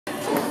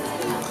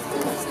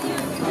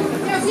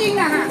心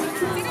了哈。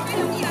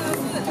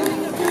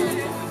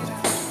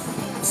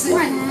1,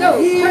 2,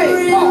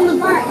 3, 4,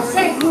 5,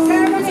 6,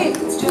 7,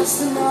 8.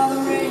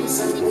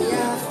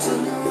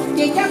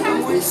 点交叉，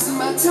点交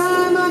叉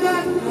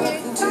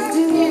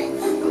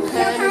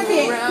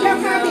点，交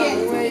叉点，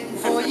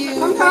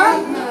从头。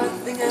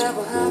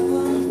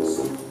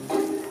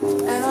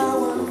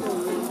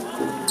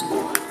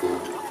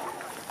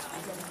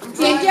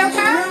点交叉，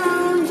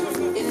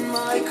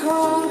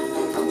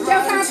交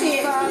叉点，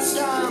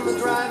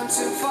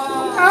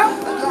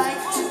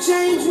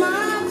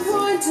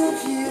从头。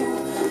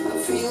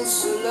Feel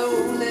so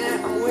lonely,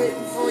 I'm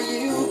waiting for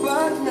you,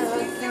 but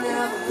nothing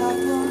ever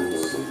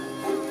happens.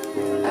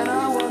 And I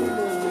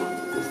wonder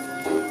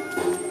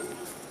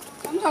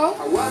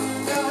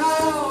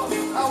how,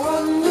 I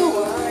wonder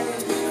why.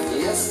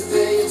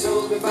 Yesterday you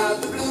told me about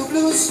the blue,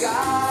 blue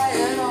sky,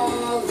 and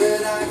all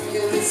that I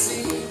can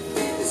see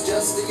is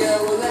just a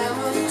yellow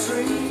lemon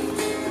tree.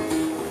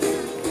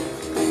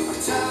 I'm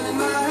turning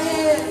my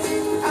head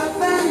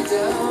up and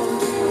down,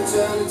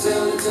 I'm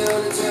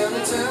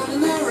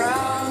turning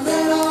around,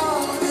 and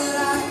all that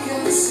I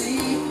can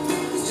see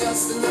is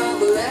just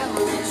another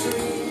lemon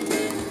tree.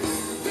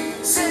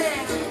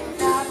 Sing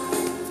da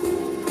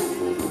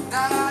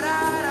da da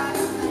da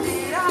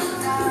dee da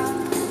da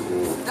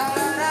da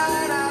da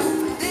da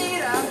dee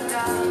da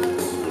da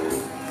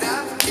da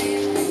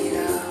dee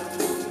da.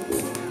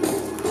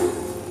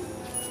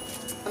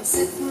 I'm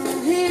sitting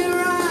here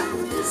at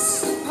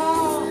Mr.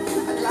 Paul.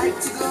 I'd like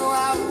to go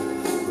out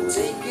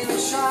taking a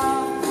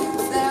shower,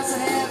 but there's a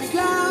heavy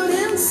cloud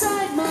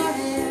inside my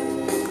head.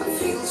 I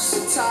feel so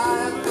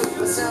tired, put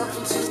myself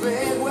into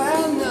bed.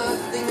 Well,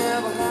 nothing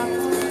ever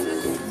happened,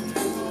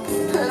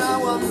 and I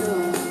wonder.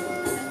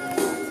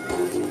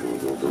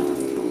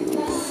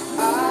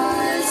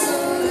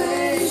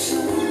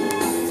 Isolation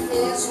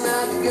is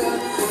not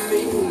good for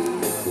me.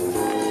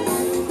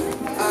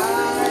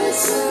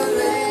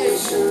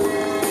 Isolation,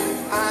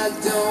 I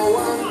don't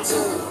want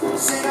to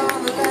sit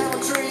on the lemon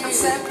tree,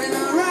 stepping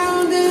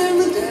around in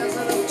the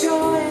desert of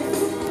joy.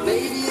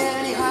 Maybe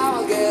anyhow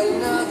I'll get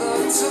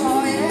another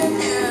toy,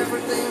 and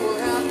everything will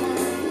happen,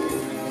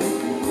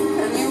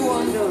 and you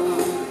wonder.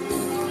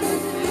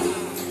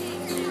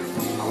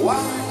 I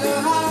wonder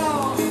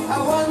how, I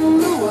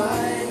wonder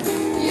why.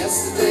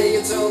 Yesterday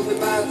you told me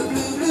about the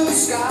blue, blue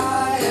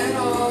sky, and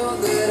all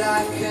that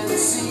I can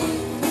see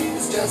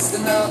is just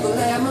another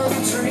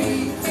lemon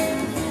tree.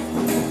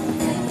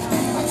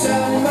 I'm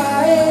turning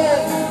my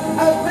head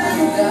up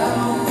and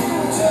down,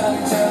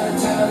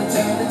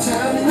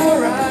 turning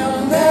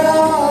around, and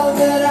all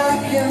that I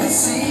can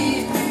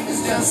see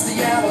is just a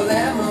yellow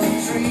lemon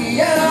tree.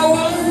 And I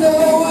wonder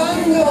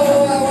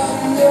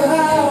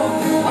how,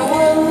 I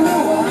wonder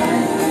why.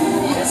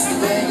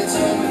 Yesterday you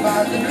told me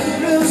about the blue,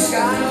 blue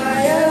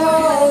sky, and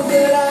all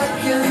that I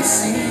can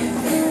see,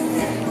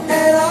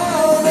 and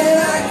all that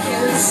I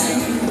can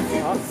see,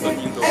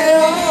 and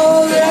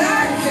all that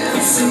I can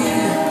see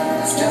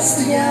is just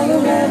a yellow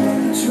lemon